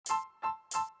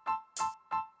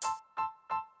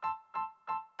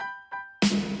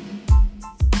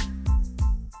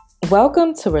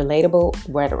Welcome to Relatable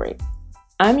Rhetoric.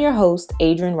 I'm your host,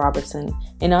 Adrienne Robertson,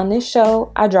 and on this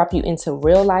show, I drop you into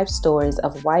real life stories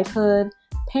of wifehood,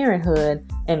 parenthood,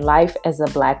 and life as a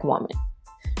Black woman.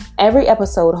 Every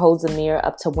episode holds a mirror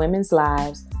up to women's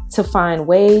lives to find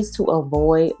ways to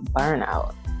avoid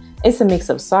burnout. It's a mix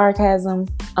of sarcasm,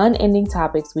 unending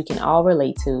topics we can all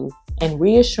relate to, and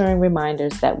reassuring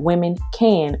reminders that women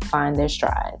can find their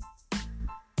stride.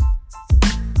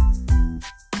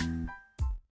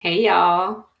 Hey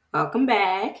y'all, welcome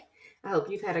back. I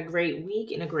hope you've had a great week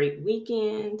and a great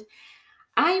weekend.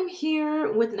 I am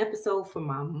here with an episode for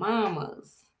my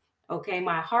mamas. Okay,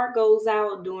 my heart goes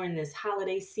out during this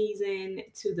holiday season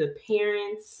to the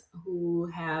parents who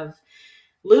have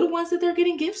little ones that they're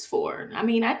getting gifts for. I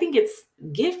mean, I think it's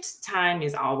gift time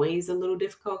is always a little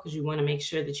difficult because you want to make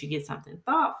sure that you get something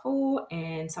thoughtful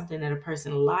and something that a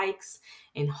person likes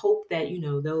and hope that,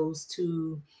 those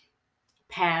two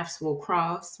paths will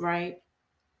cross, right?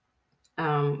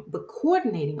 But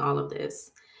coordinating all of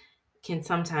this can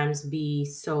sometimes be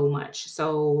so much.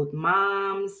 So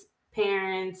moms,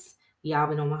 parents, y'all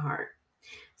been on my heart.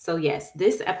 So yes,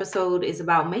 this episode is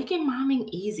about making momming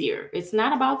easier. It's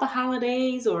not about the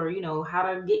holidays or,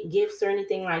 how to get gifts or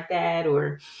anything like that,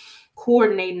 or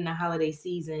coordinating the holiday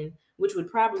season, which would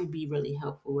probably be really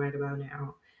helpful right about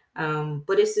now.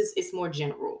 But it's more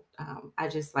general.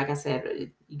 Like I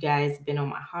said, you guys been on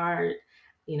my heart.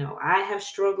 I have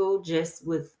struggled just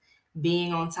with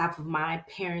being on top of my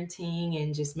parenting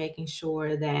and just making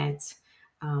sure that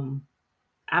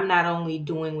I'm not only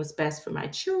doing what's best for my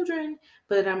children,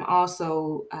 but I'm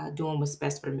also doing what's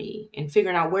best for me and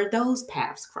figuring out where those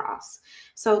paths cross.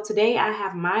 So today I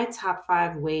have my top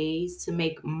 5 ways to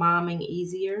make momming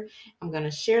easier. I'm going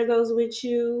to share those with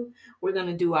you. We're going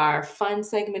to do our fun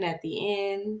segment at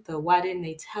the end, the why didn't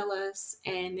they tell us,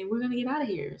 and then we're going to get out of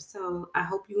here. So I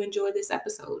hope you enjoy this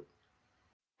episode.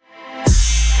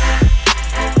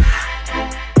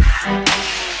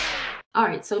 All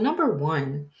right, so number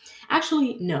 1,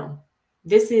 actually, no,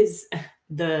 this is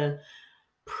the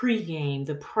pregame,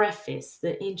 the preface,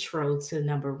 the intro to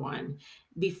number 1.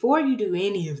 Before you do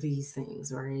any of these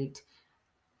things, right,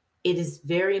 it is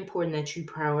very important that you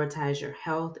prioritize your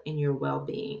health and your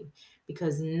well-being,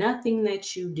 because nothing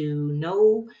that you do,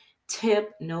 no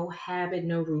tip, no habit,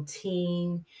 no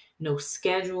routine, no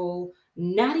schedule,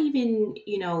 not even,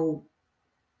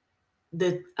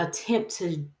 the attempt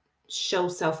to show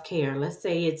self-care. Let's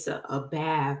say it's a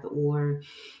bath or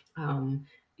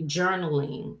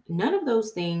journaling. None of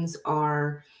those things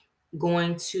are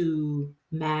going to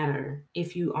matter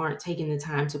if you aren't taking the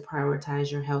time to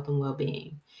prioritize your health and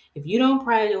well-being. If you don't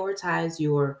prioritize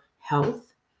your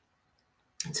health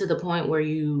to the point where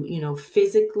you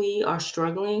physically are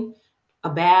struggling, a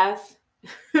bath,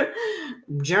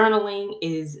 journaling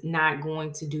is not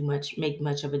going to make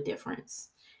much of a difference.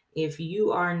 If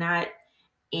you are not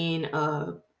in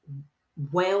a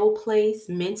well place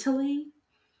mentally,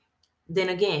 then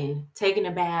again, taking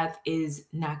a bath is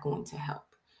not going to help.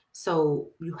 So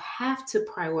you have to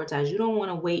prioritize. You don't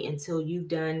want to wait until you've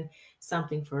done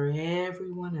something for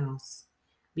everyone else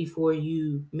before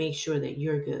you make sure that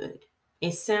you're good.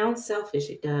 It sounds selfish,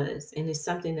 it does. And it's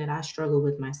something that I struggle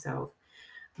with myself.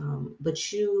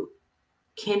 But you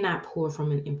cannot pour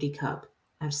from an empty cup.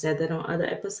 I've said that on other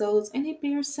episodes, and it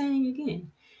bears saying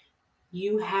again.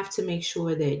 You have to make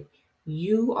sure that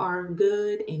you are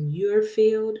good and you're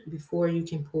filled before you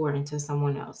can pour into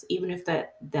someone else, even if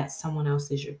that someone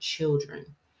else is your children.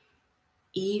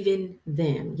 Even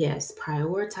them, yes,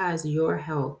 prioritize your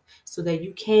health so that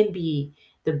you can be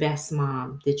the best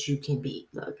mom that you can be.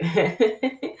 Look.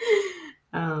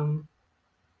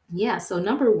 Yeah, so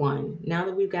number 1, now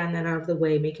that we've gotten that out of the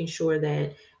way, making sure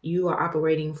that you are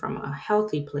operating from a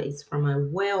healthy place, from a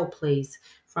well place,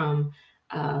 from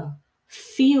a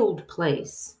field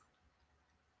place.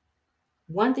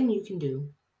 One thing you can do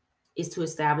is to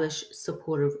establish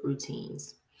supportive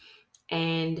routines.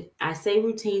 And I say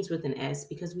routines with an S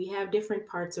because we have different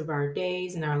parts of our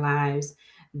days and our lives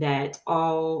that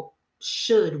all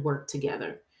should work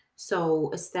together. So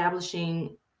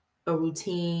establishing a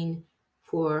routine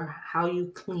for how you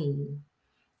clean,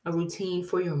 a routine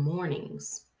for your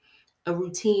mornings, a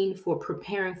routine for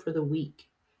preparing for the week,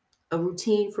 a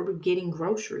routine for getting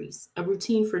groceries, a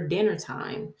routine for dinner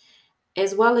time,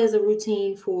 as well as a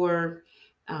routine for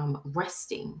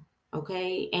resting.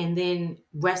 Okay. And then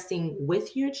resting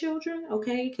with your children.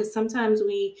 Okay. Because sometimes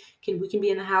we can be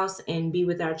in the house and be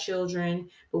with our children,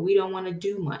 but we don't want to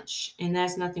do much. And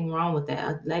there's nothing wrong with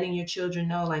that. Letting your children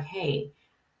know, like, hey,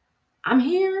 I'm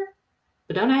here,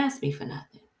 but don't ask me for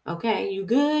nothing. Okay, you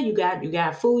good? You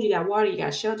got food, you got water, you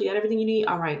got shelter, you got everything you need.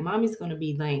 All right, mommy's gonna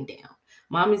be laying down.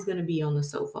 Mommy's gonna be on the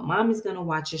sofa. Mommy's gonna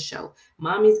watch a show.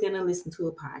 Mommy's gonna listen to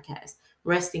a podcast,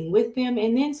 resting with them,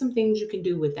 and then some things you can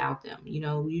do without them. You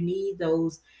need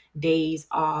those days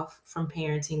off from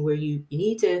parenting where you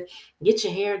need to get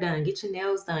your hair done, get your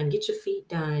nails done, get your feet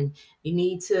done. You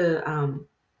need to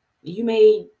you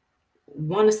may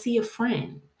want to see a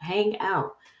friend, hang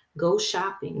out, go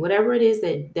shopping, whatever it is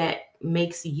that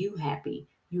makes you happy.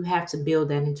 You have to build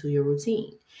that into your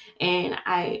routine. And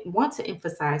I want to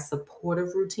emphasize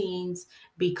supportive routines,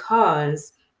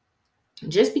 because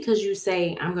just because you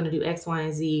say I'm going to do X, Y,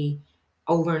 and Z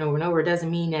over and over and over, it doesn't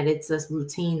mean that it's a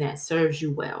routine that serves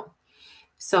you well.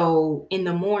 So in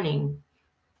the morning,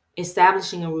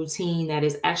 establishing a routine that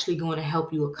is actually going to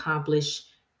help you accomplish,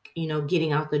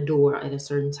 getting out the door at a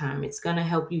certain time. It's going to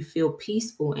help you feel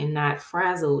peaceful and not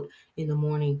frazzled in the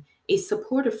morning. It's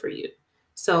supportive for you.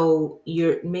 So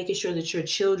you're making sure that your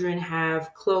children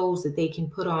have clothes that they can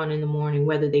put on in the morning,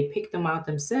 whether they pick them out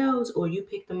themselves or you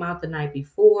pick them out the night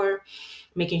before,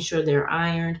 making sure they're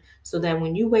ironed so that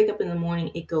when you wake up in the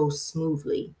morning, it goes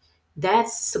smoothly.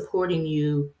 That's supporting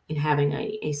you in having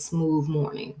a smooth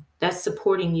morning. That's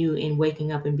supporting you in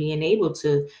waking up and being able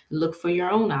to look for your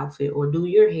own outfit or do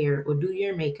your hair or do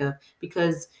your makeup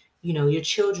because your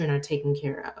children are taken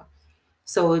care of.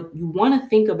 So you want to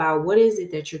think about what is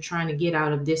it that you're trying to get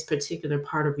out of this particular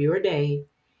part of your day,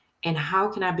 and how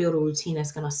can I build a routine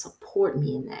that's going to support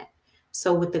me in that.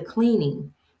 So with the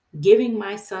cleaning, giving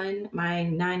my son, my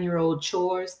 9-year-old,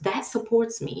 chores, that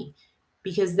supports me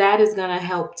because that is going to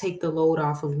help take the load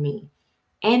off of me.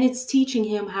 And it's teaching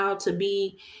him how to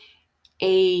be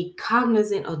a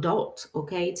cognizant adult,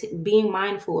 okay? Being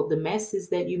mindful of the messes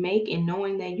that you make and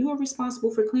knowing that you are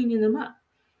responsible for cleaning them up.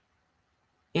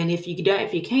 And if you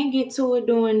can't get to it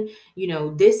during,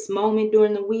 this moment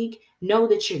during the week, know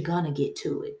that you're gonna get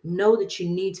to it. Know that you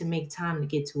need to make time to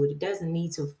get to it. It doesn't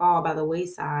need to fall by the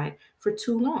wayside for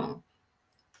too long.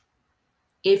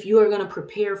 If you are going to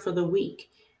prepare for the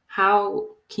week,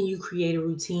 how can you create a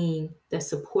routine that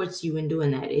supports you in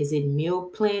doing that? Is it meal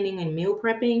planning and meal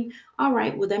prepping? All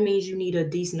right, well, that means you need a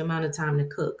decent amount of time to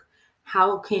cook.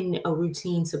 How can a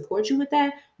routine support you with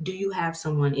that? Do you have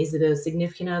someone? Is it a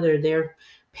significant other, their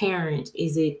parent?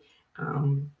 Is it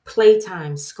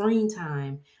playtime, screen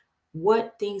time?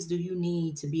 What things do you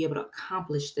need to be able to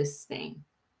accomplish this thing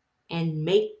and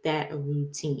make that a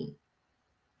routine?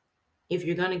 If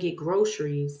you're going to get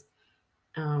groceries,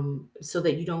 so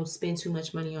that you don't spend too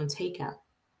much money on takeout,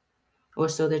 or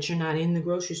so that you're not in the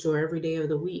grocery store every day of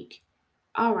the week.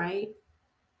 All right.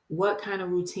 What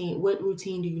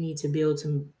routine do you need to build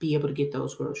to be able to get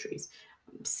those groceries?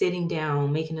 Sitting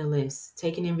down, making a list,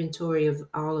 taking inventory of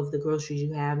all of the groceries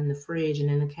you have in the fridge and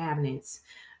in the cabinets,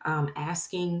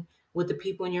 asking what the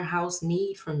people in your house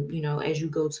need from, as you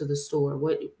go to the store.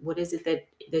 What is it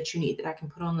that you need that I can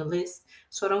put on the list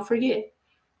so I don't forget?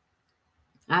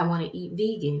 I want to eat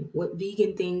vegan. What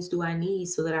vegan things do I need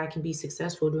so that I can be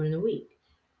successful during the week?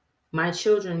 My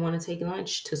children want to take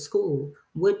lunch to school.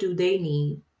 What do they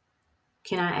need?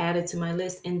 Can I add it to my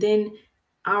list? And then,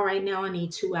 all right, now I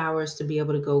need 2 hours to be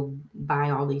able to go buy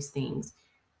all these things.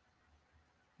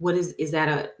 What is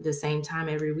that the same time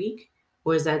every week?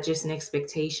 Or is that just an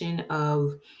expectation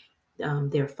of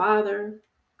their father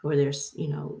or your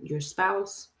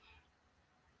spouse?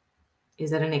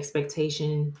 Is that an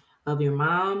expectation of your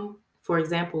mom? For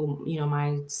example,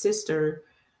 my sister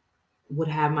would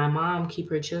have my mom keep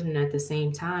her children at the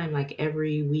same time, like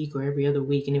every week or every other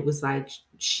week. And it was like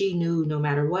she knew no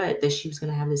matter what that she was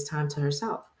going to have this time to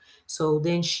herself. So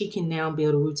then she can now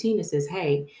build a routine that says,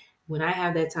 hey, when I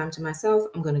have that time to myself,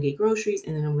 I'm going to get groceries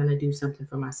and then I'm going to do something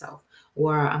for myself,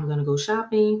 or I'm going to go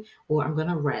shopping, or I'm going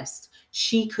to rest.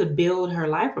 She could build her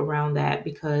life around that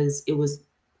because it was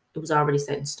already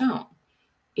set in stone.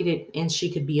 And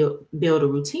she could build a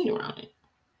routine around it.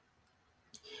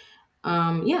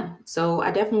 Yeah, so I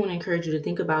definitely want to encourage you to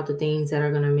think about the things that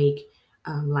are going to make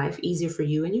life easier for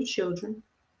you and your children,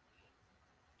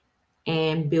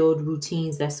 and build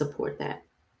routines that support that.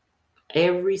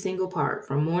 Every single part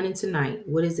from morning to night.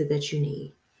 What is it that you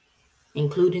need,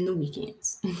 including the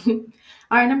weekends? All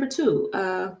right, number 2,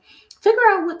 figure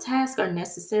out what tasks are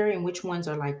necessary and which ones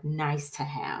are like nice to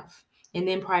have, and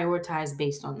then prioritize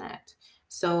based on that.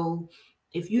 So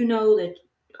if you know that,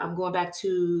 I'm going back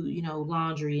to,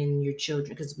 laundry and your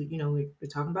children, because we're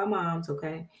talking about moms,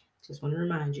 okay? Just want to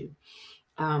remind you.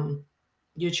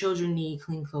 Your children need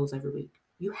clean clothes every week.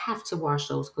 You have to wash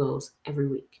those clothes every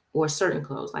week, or certain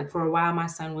clothes. Like for a while, my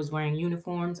son was wearing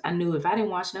uniforms. I knew if I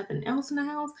didn't wash nothing else in the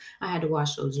house, I had to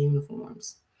wash those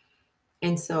uniforms.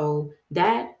 And so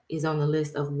that is on the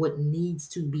list of what needs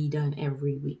to be done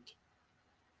every week.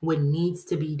 What needs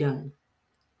to be done.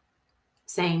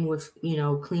 Same with,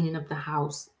 cleaning up the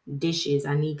house, dishes.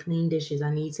 I need clean dishes.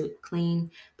 I need to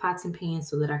clean pots and pans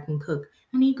so that I can cook.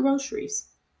 I need groceries.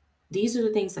 These are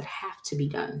the things that have to be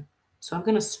done. So I'm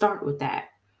going to start with that.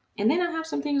 And then I have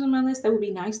some things on my list that would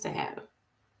be nice to have.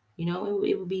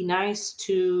 It would be nice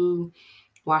to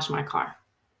wash my car.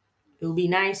 It would be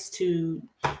nice to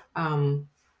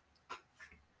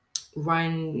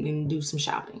run and do some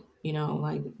shopping.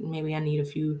 Like maybe I need a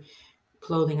few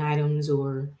clothing items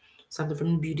or something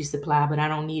from the beauty supply, but I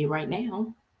don't need it right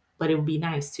now. But it would be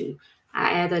nice to.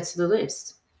 I add that to the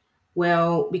list.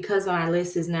 Well, because my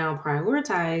list is now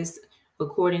prioritized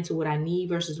according to what I need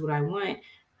versus what I want,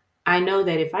 I know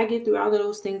that if I get through all of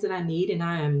those things that I need and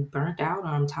I am burnt out or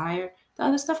I'm tired, the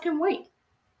other stuff can wait.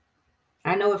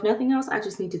 I know if nothing else, I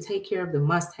just need to take care of the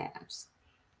must-haves.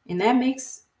 And that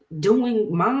makes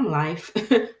doing mom life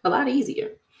a lot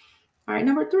easier. All right,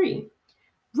 number 3,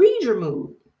 read your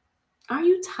mood. Are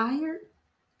you tired?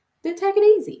 Then take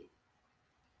it easy.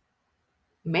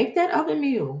 Make that other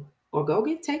meal or go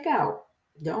get takeout.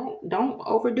 Don't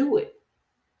overdo it.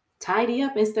 Tidy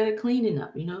up instead of cleaning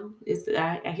up.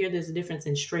 I hear there's a difference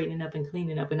in straightening up and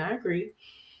cleaning up, and I agree.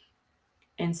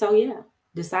 And so yeah,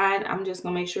 decide I'm just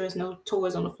gonna make sure there's no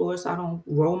toys on the floor so I don't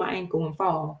roll my ankle and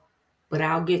fall. But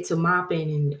I'll get to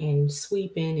mopping and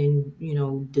sweeping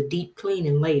and the deep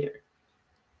cleaning later.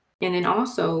 And then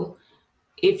also,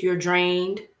 if you're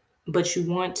drained but you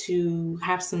want to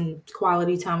have some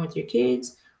quality time with your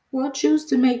kids, well, choose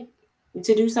to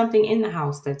do something in the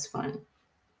house that's fun.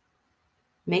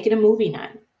 Make it a movie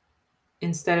night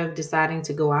instead of deciding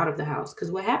to go out of the house.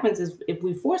 Because what happens is if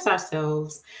we force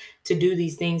ourselves to do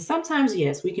these things, sometimes,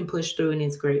 yes, we can push through and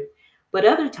it's great. But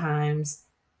other times,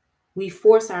 we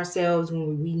force ourselves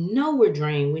when we know we're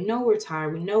drained, we know we're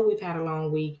tired, we know we've had a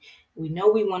long week, we know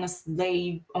we want to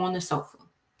lay on the sofa,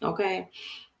 okay?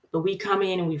 But we come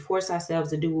in and we force ourselves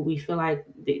to do what we feel like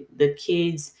the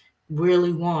kids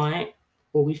really want,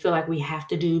 or we feel like we have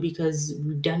to do because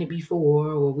we've done it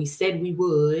before, or we said we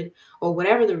would, or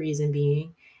whatever the reason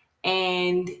being.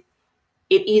 And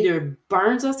it either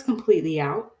burns us completely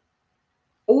out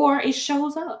or it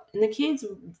shows up. And the kids,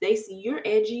 they see you're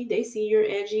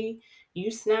edgy,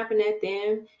 you snapping at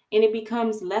them, and it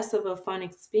becomes less of a fun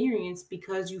experience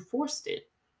because you forced it.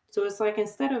 So it's like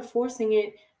instead of forcing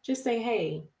it, just say,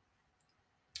 hey,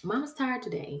 Mama's tired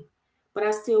today, but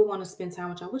I still want to spend time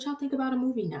with y'all. What y'all think about a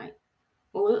movie night?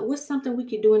 Or what's something we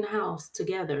could do in the house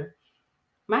together?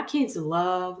 My kids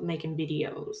love making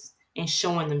videos and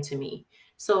showing them to me.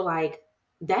 So like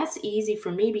that's easy for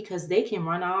me because they can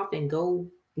run off and go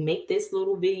make this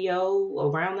little video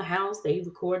around the house. They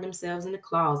record themselves in the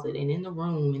closet and in the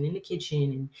room and in the kitchen,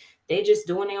 and they just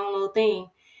doing their own little thing.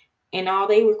 And all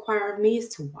they require of me is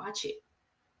to watch it.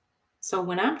 So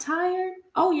when I'm tired,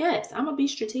 oh yes, I'm gonna be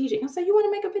strategic. I say, you want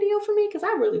to make a video for me? Because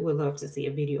I really would love to see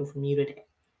a video from you today.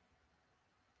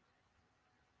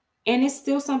 And it's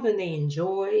still something they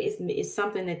enjoy. It's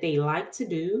something that they like to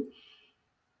do.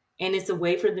 And it's a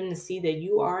way for them to see that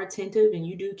you are attentive and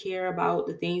you do care about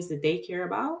the things that they care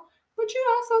about. But you're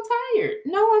also tired.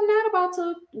 No, I'm not about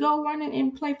to go running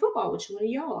and play football with you in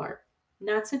the yard.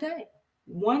 Not today.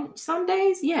 Some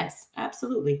days, yes,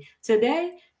 absolutely.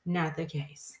 Today, not the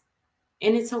case.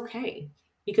 And it's okay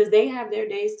because they have their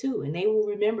days too, and they will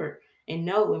remember and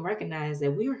know and recognize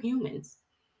that we are humans.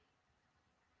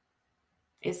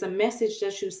 It's a message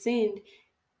that you send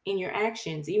in your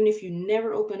actions. Even if you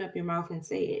never open up your mouth and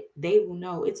say it, they will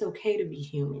know it's okay to be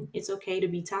human. It's okay to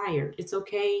be tired. It's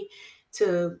okay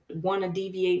to want to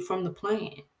deviate from the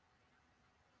plan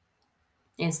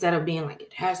instead of being like,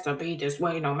 it has to be this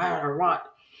way no matter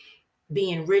what,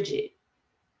 being rigid.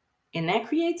 And that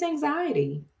creates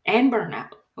anxiety and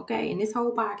burnout. Okay. And this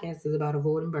whole podcast is about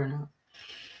avoiding burnout.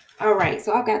 All right.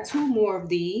 So I've got 2 more of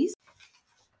these.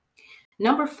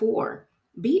 Number 4,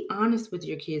 be honest with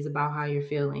your kids about how you're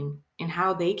feeling and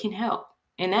how they can help.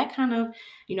 And that kind of,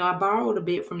 I borrowed a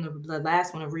bit from the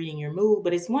last one of reading your mood,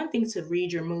 but it's one thing to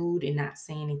read your mood and not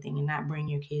say anything and not bring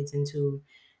your kids into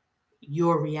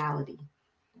your reality.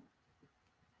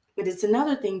 But it's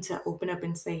another thing to open up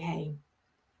and say, hey,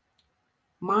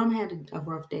 mom had a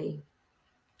rough day.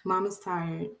 Mom is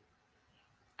tired.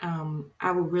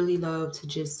 I would really love to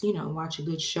just, watch a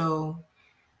good show.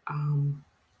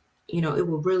 It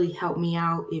will really help me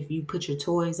out if you put your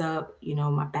toys up.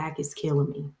 My back is killing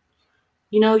me.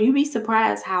 You'd be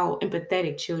surprised how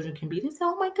empathetic children can be. They say,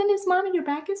 oh my goodness, Mommy, your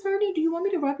back is hurting. Do you want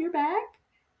me to rub your back?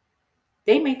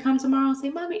 They may come tomorrow and say,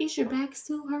 Mommy, is your back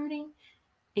still hurting?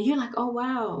 And you're like, oh,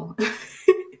 wow.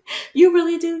 You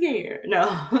really do care.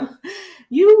 No,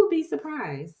 you will be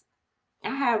surprised.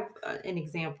 I have an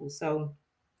example. So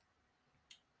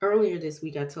earlier this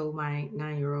week, I told my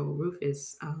 9-year-old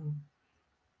Rufus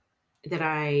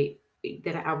that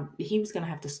he was gonna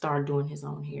have to start doing his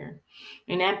own hair,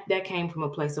 and that came from a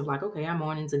place of like, okay, our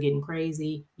mornings are getting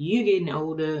crazy. You getting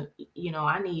older,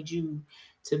 I need you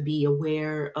to be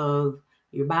aware of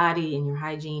your body and your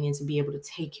hygiene, and to be able to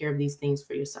take care of these things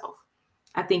for yourself.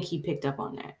 I think he picked up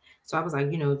on that. So I was like,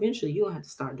 eventually you'll have to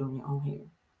start doing your own hair.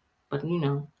 But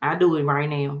I do it right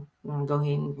now. I'm gonna go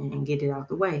ahead and get it out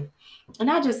the way. And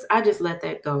I just let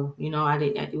that go. I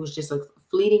didn't. It was just a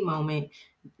fleeting moment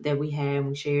that we had.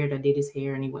 We shared. I did his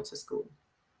hair, and he went to school.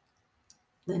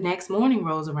 The next morning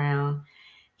rolls around.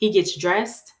 He gets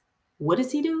dressed. What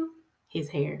does he do? His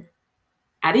hair.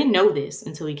 I didn't know this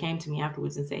until he came to me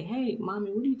afterwards and said, "Hey,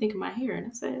 mommy, what do you think of my hair?" And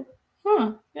I said,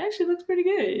 "It actually looks pretty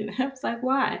good." And I was like,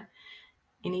 "Why?"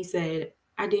 And he said,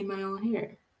 "I did my own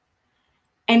hair."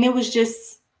 And it was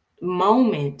just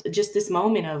this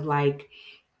moment of like,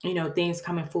 things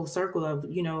coming full circle of,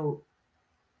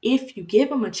 if you give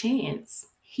him a chance,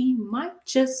 he might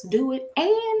just do it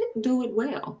and do it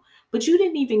well. But you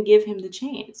didn't even give him the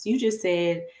chance. You just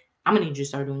said, I'm gonna need you to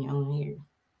start doing your own hair,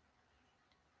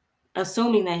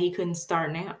 assuming that he couldn't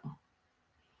start now.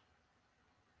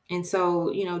 And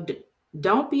so,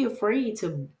 don't be afraid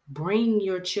to bring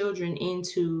your children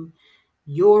into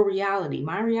your reality.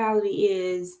 My reality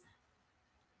is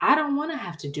I don't want to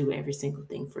have to do every single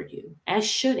thing for you. I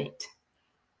shouldn't.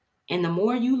 And the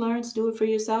more you learn to do it for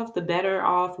yourself, the better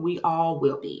off we all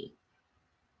will be.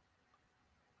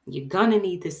 You're going to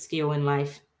need this skill in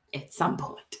life at some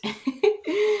point.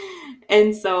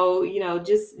 And so,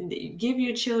 just give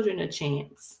your children a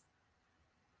chance.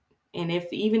 And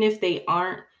even if they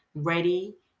aren't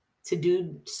ready to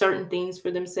do certain things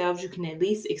for themselves, you can at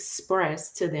least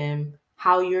express to them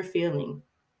how you're feeling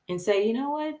and say, you know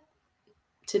what?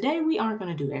 Today we aren't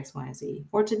going to do X, Y, and Z.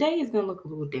 Or today is going to look a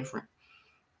little different.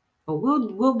 But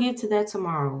we'll get to that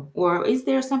tomorrow. Or is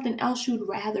there something else you'd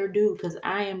rather do because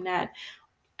I am not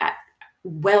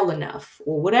well enough,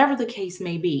 or whatever the case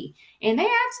may be? And they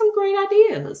have some great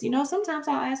ideas. Sometimes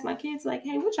I'll ask my kids like,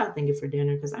 "Hey, what y'all thinking for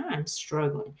dinner? Because I'm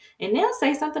struggling." And they'll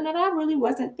say something that I really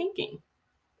wasn't thinking.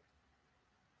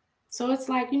 So it's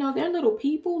like, they're little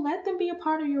people. Let them be a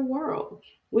part of your world.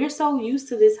 We're so used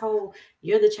to this whole,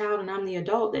 you're the child and I'm the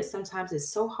adult, that sometimes it's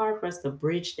so hard for us to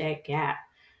bridge that gap.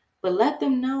 But let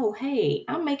them know, hey,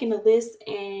 I'm making a list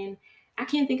and I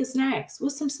can't think of snacks.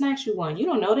 What's some snacks you want? You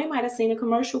don't know. They might have seen a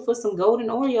commercial for some golden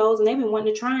Oreos and they've been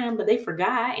wanting to try them, but they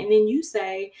forgot. And then you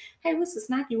say, hey, what's the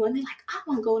snack you want? And they're like, I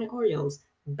want golden Oreos.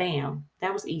 Bam.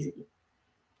 That was easy.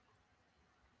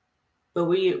 But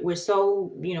we're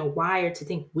so, wired to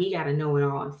think we got to know it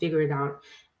all and figure it out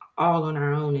all on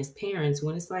our own as parents,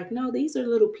 when it's like, no, these are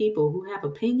little people who have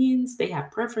opinions, they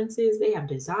have preferences, they have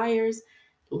desires.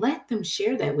 Let them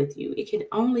share that with you. It can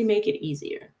only make it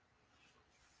easier.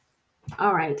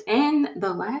 All right. And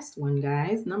the last one,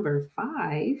 guys, number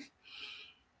 5,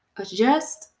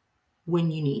 adjust when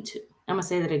you need to. I'm going to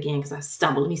say that again because I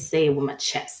stumbled. Let me say it with my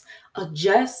chest.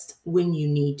 Adjust when you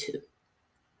need to.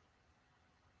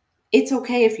 It's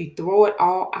okay if you throw it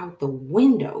all out the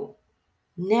window.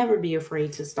 Never be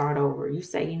afraid to start over. You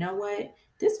say, you know what?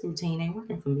 This routine ain't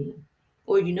working for me.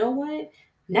 Or you know what?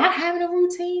 Not having a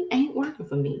routine ain't working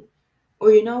for me.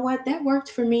 Or you know what? That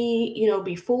worked for me,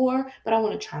 before, but I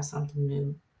want to try something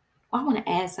new. Or I want to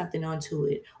add something onto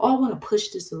it. Or I want to push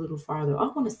this a little farther. Or I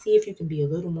want to see if you can be a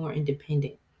little more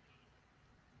independent.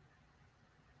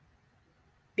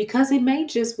 Because it may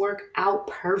just work out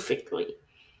perfectly.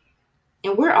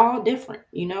 And we're all different,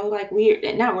 like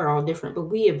we're all different, but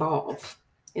we evolve.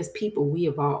 As people, we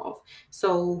evolve.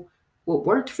 So what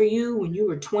worked for you when you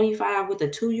were 25 with a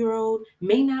 2-year-old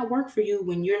may not work for you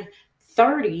when you're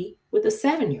 30 with a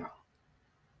 7-year-old.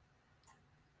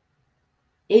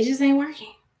 It just ain't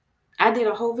working. I did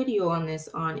a whole video on this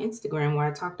on Instagram where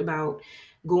I talked about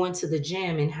going to the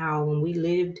gym and how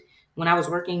when I was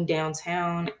working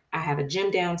downtown, I had a gym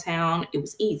downtown. It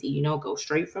was easy, go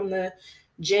straight from the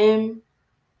gym.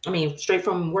 Straight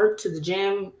from work to the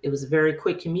gym. It was a very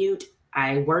quick commute.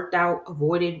 I worked out,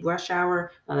 avoided rush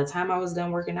hour. By the time I was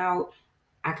done working out,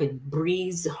 I could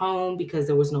breeze home because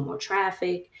there was no more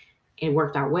traffic. It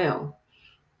worked out well.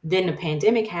 Then the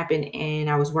pandemic happened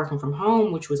and I was working from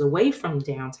home, which was away from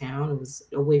downtown. It was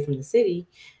away from the city,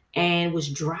 and was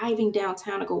driving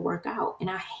downtown to go work out. And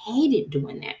I hated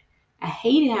doing that. I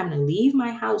hated having to leave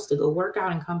my house to go work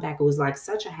out and come back. It was like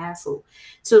such a hassle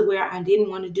to where I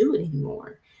didn't want to do it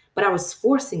anymore. But I was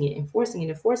forcing it and forcing it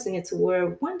and forcing it to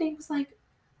where one day it was like,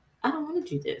 I don't want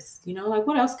to do this. Like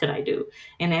what else could I do?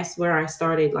 And that's where I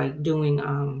started like doing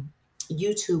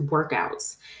YouTube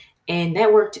workouts. And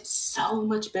that worked so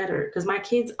much better because my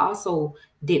kids also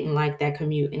didn't like that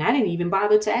commute. And I didn't even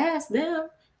bother to ask them.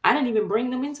 I didn't even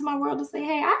bring them into my world to say,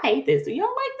 hey, I hate this. Do y'all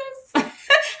like this?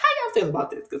 How y'all feel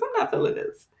about this? Because I'm not feeling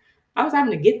this. I was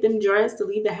having to get them dressed to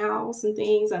leave the house and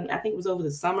things. And I think it was over the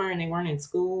summer and they weren't in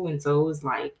school. And so it was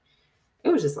like, it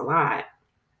was just a lot.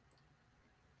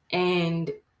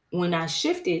 And when I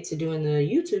shifted to doing the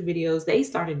YouTube videos, they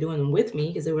started doing them with me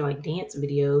because they were like dance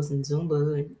videos and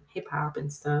Zumba and hip hop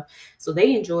and stuff. So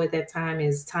they enjoyed that time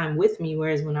as time with me.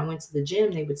 Whereas when I went to the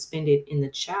gym, they would spend it in the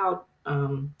child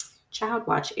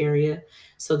watch area.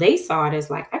 So they saw it as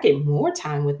like I get more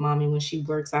time with mommy when she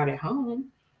works out at home.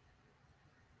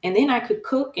 And then I could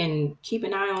cook and keep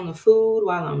an eye on the food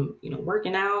while I'm,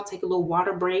 working out, take a little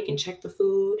water break and check the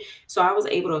food. So I was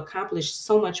able to accomplish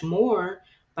so much more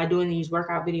by doing these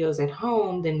workout videos at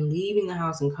home than leaving the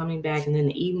house and coming back. And then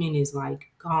the evening is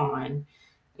like gone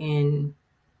and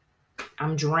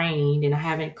I'm drained and I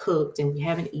haven't cooked and we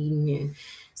haven't eaten. And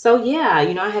so, yeah,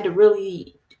 I had to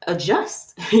really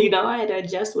adjust. I had to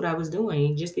adjust what I was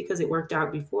doing. Just because it worked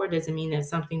out before doesn't mean that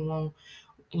something won't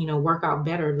work out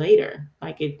better later.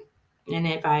 And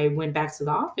if I went back to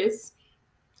the office,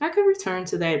 I could return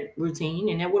to that routine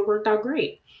and that would have worked out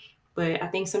great. But I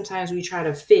think sometimes we try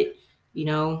to fit, you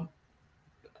know,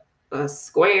 a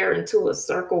square into a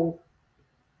circle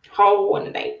hole and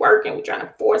it ain't working. We're trying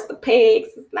to force the pegs.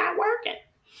 It's not working.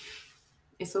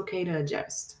 It's okay to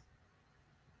adjust.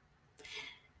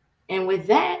 And with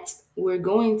that, we're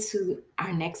going to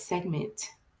our next segment.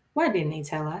 Why didn't they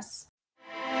tell us?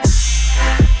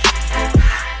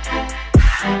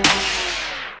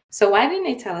 So, Why Didn't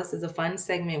They Tell Us is a fun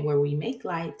segment where we make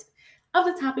light of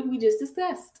the topic we just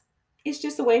discussed. It's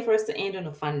just a way for us to end on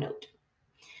a fun note.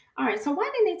 All right, so why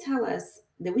didn't they tell us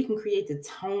that we can create the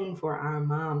tone for our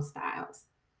mom styles?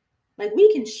 Like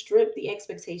we can strip the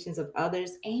expectations of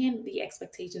others and the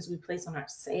expectations we place on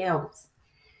ourselves.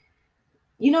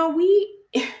 We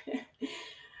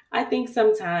I think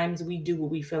sometimes we do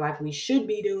what we feel like we should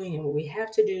be doing and what we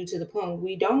have to do to the point where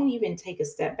we don't even take a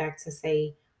step back to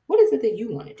say, what is it that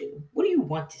you want to do? What do you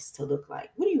want this to look like?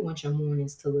 What do you want your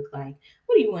mornings to look like?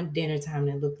 What do you want dinner time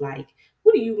to look like?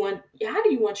 What do you want? How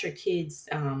do you want your kids,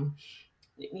 to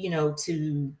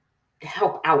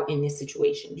help out in this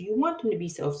situation? Do you want them to be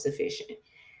self-sufficient?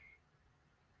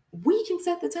 We can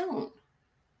set the tone.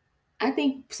 I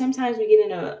think sometimes we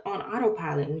get on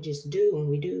autopilot and we just do and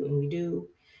we do and we do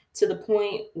to the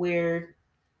point where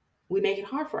we make it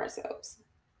hard for ourselves.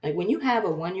 Like when you have a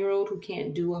 1-year-old who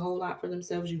can't do a whole lot for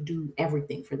themselves, you do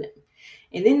everything for them.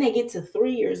 And then they get to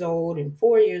 3 years old and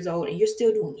 4 years old, and you're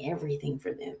still doing everything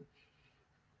for them.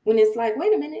 When it's like,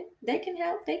 wait a minute, they can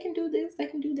help, they can do this, they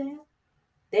can do that.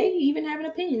 They even have an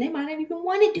opinion. They might not even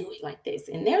want to do it like this.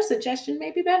 And their suggestion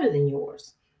may be better than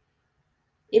yours.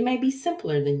 It may be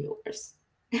simpler than yours.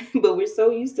 But we're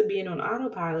so used to being on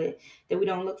autopilot that we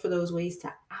don't look for those ways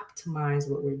to optimize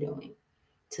what we're doing,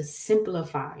 to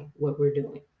simplify what we're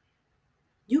doing.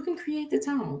 You can create the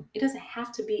tone. It doesn't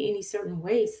have to be any certain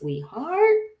way,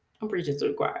 sweetheart. I'm preaching to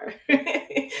the choir.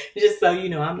 Just so you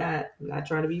know, I'm not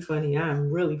trying to be funny. I'm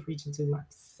really preaching to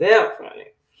myself on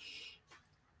it.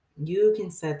 You can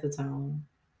set the tone.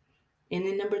 And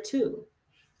then number 2,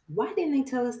 why didn't they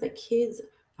tell us that kids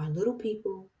are little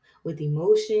people with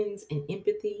emotions and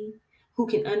empathy who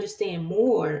can understand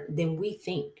more than we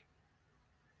think?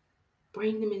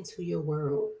 Bring them into your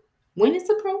world when it's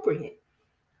appropriate.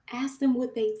 Ask them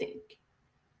what they think.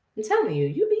 I'm telling you,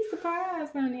 you'd be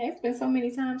surprised, honey. It's been so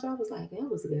many times I was like, that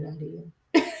was a good idea.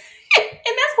 And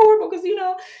that's horrible because,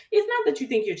 it's not that you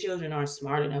think your children aren't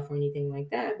smart enough or anything like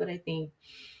that, but I think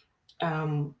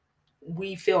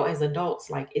we feel as adults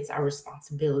like it's our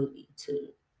responsibility to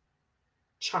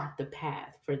chart the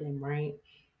path for them, right?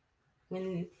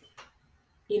 When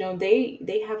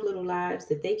they have little lives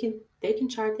that they can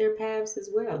chart their paths as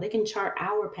well. They can chart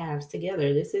our paths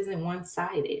together. This isn't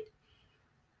one-sided.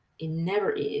 It never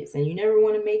is. And you never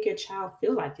want to make your child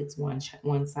feel like it's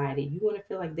one-sided. You want to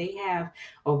feel like they have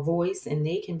a voice and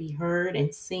they can be heard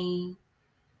and seen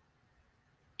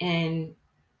and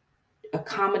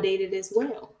accommodated as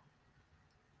well.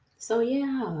 So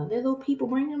yeah, they're little people.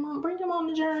 Bring them on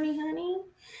the journey, honey.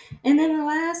 And then the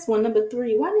last one, number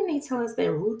 3, why didn't they tell us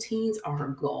that routines are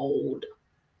gold?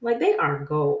 Like they are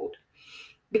gold.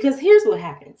 Because here's what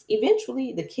happens.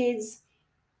 Eventually the kids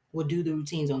will do the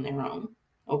routines on their own.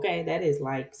 Okay, that is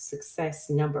like success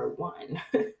number 1.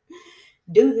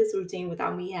 Do this routine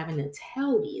without me having to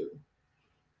tell you.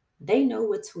 They know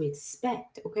what to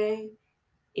expect, okay?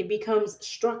 It becomes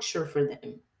structure for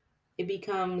them. It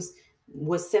becomes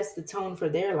what sets the tone for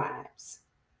their lives.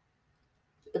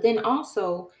 But then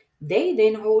also, they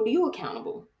then hold you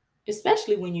accountable,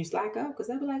 especially when you slack up, because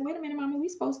they'll be like, wait a minute, mama, we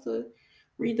supposed to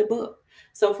read the book.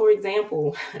 So, for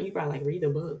example, you probably like read the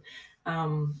book.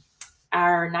 Um,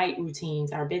 our night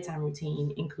routines, our bedtime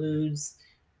routine includes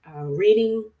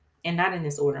reading, and not in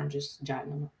this order, I'm just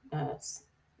jotting them,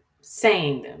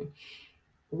 saying them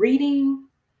reading,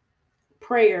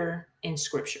 prayer, and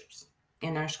scriptures.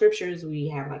 In our scriptures, we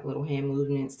have like little hand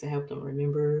movements to help them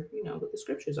remember, what the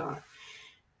scriptures are.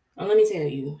 And let me tell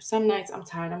you, some nights I'm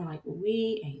tired. I'm like,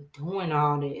 we ain't doing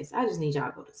all this. I just need y'all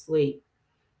to go to sleep.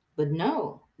 But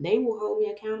no, they will hold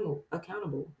me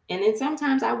accountable. And then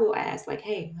sometimes I will ask, like,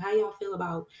 hey, how y'all feel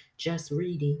about just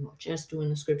reading or just doing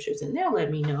the scriptures? And they'll let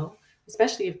me know,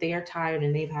 especially if they are tired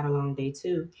and they've had a long day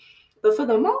too. But for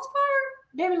the most part,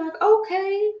 they be like,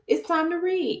 okay, it's time to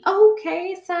read.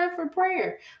 Okay, it's time for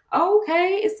prayer.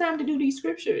 Okay, it's time to do these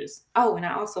scriptures. Oh, and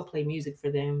I also play music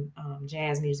for them,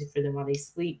 jazz music for them while they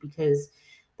sleep, because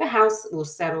the house will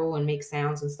settle and make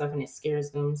sounds and stuff and it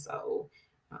scares them. So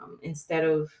instead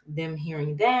of them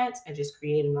hearing that, I just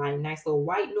created my nice little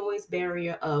white noise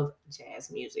barrier of jazz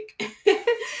music.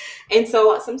 And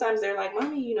so sometimes they're like,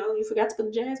 mommy, you forgot to put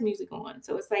the jazz music on.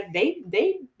 So it's like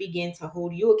they begin to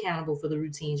hold you accountable for the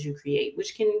routines you create,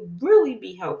 which can really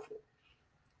be helpful.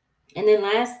 And then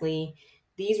lastly,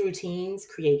 these routines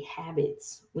create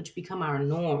habits which become our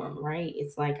norm, right?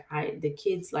 It's like the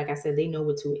kids, like I said, they know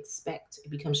what to expect.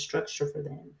 It becomes structure for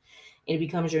them. It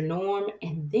becomes your norm,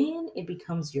 and then it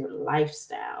becomes your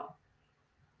lifestyle.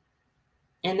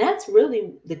 And that's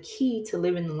really the key to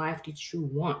living the life that you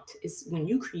want. Is when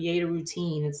you create a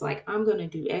routine, it's like, I'm going to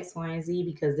do X, Y, and Z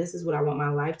because this is what I want my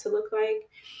life to look like.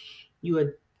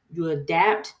 You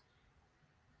adapt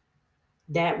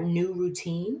that new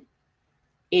routine.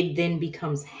 It then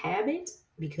becomes habit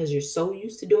because you're so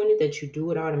used to doing it that you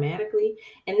do it automatically.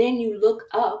 And then you look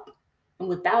up, and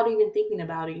without even thinking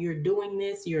about it, you're doing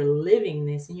this, you're living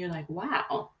this, and you're like,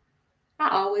 wow, I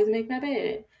always make my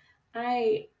bed.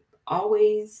 I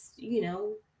always,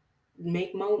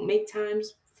 make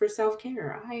times for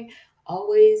self-care. I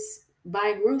always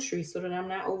buy groceries so that I'm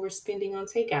not overspending on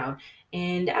takeout.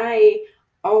 And I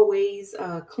always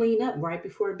clean up right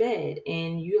before bed.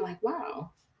 And you're like, wow,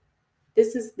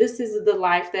 this is the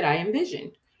life that I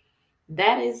envisioned.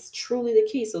 That is truly the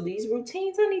key. So these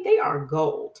routines, honey, they are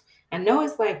gold. I know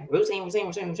it's like routine,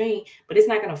 but it's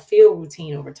not going to feel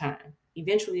routine over time.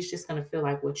 Eventually, it's just going to feel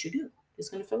like what you do. It's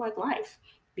going to feel like life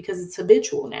because it's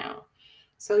habitual now.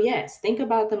 So yes, think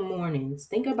about the mornings.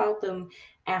 Think about them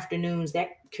afternoons.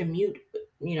 That commute,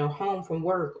 home from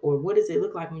work, or what does it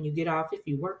look like when you get off? If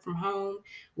you work from home,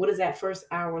 what does that first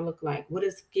hour look like? What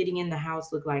does getting in the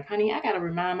house look like, honey? I got to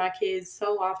remind my kids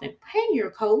so often: hang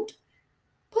your coat,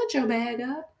 put your bag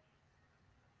up.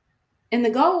 And the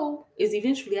goal is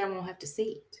eventually I won't have to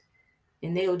see it.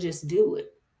 And they'll just do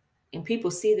it. And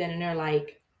people see that and they're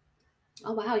like,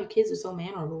 oh, wow, your kids are so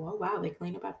mannerable. Oh, wow, they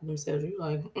clean up after themselves. You're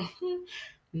like,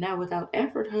 not without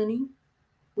effort, honey.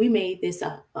 We made this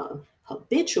a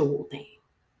habitual thing.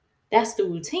 That's the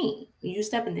routine. When you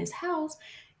step in this house,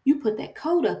 you put that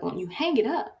coat up on, you hang it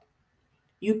up.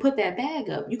 You put that bag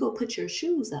up. You go put your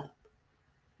shoes up,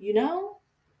 you know?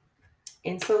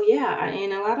 And so, yeah,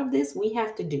 and a lot of this we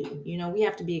have to do. We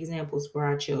have to be examples for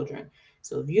our children.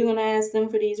 So if you're going to ask them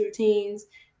for these routines,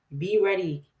 be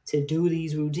ready to do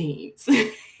these routines.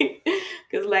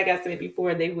 Because, like I said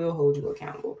before, they will hold you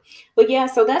accountable. But yeah,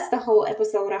 so that's the whole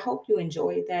episode. I hope you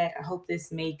enjoyed that. I hope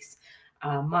this makes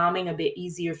momming a bit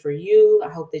easier for you. I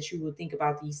hope that you will think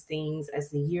about these things as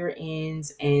the year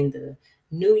ends and the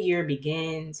new year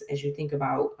begins, as you think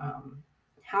about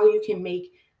how you can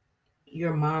make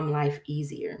your mom life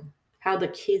easier, how the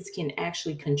kids can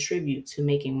actually contribute to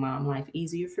making mom life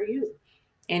easier for you.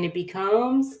 And it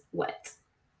becomes what?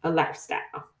 A lifestyle.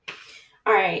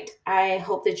 All right. I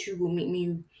hope that you will meet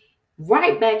me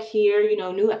right back here.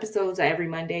 New episodes are every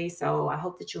Monday. So I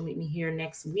hope that you'll meet me here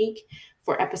next week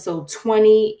for episode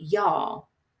 20. Y'all,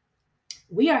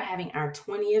 we are having our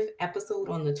 20th episode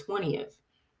on the 20th.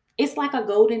 It's like a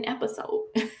golden episode.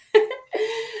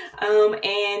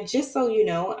 And just so you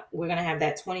know, we're going to have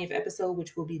that 20th episode,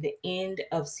 which will be the end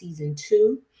of season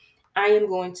 2. I am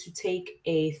going to take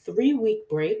a 3-week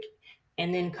break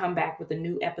and then come back with a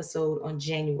new episode on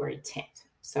January 10th.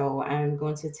 So I'm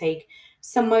going to take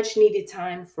some much needed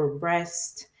time for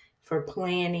rest, for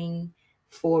planning,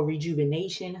 for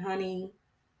rejuvenation, honey.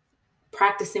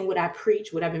 Practicing what I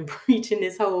preach, what I've been preaching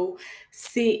this whole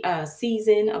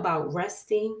season about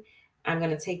resting. I'm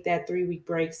going to take that 3-week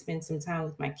break, spend some time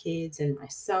with my kids and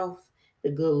myself,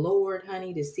 the good Lord,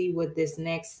 honey, to see what this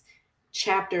next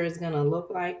chapter is going to look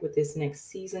like, what this next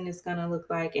season is going to look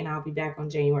like, and I'll be back on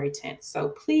January 10th. So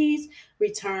please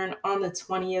return on the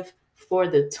 20th for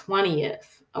the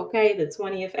 20th, okay? The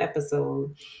 20th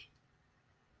episode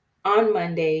on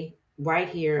Monday, right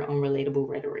here on Relatable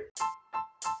Rhetoric.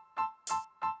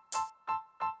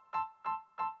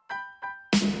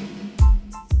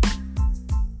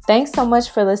 Thanks so much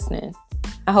for listening.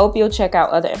 I hope you'll check out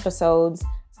other episodes,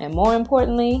 and more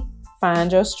importantly,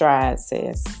 find your stride,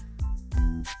 sis.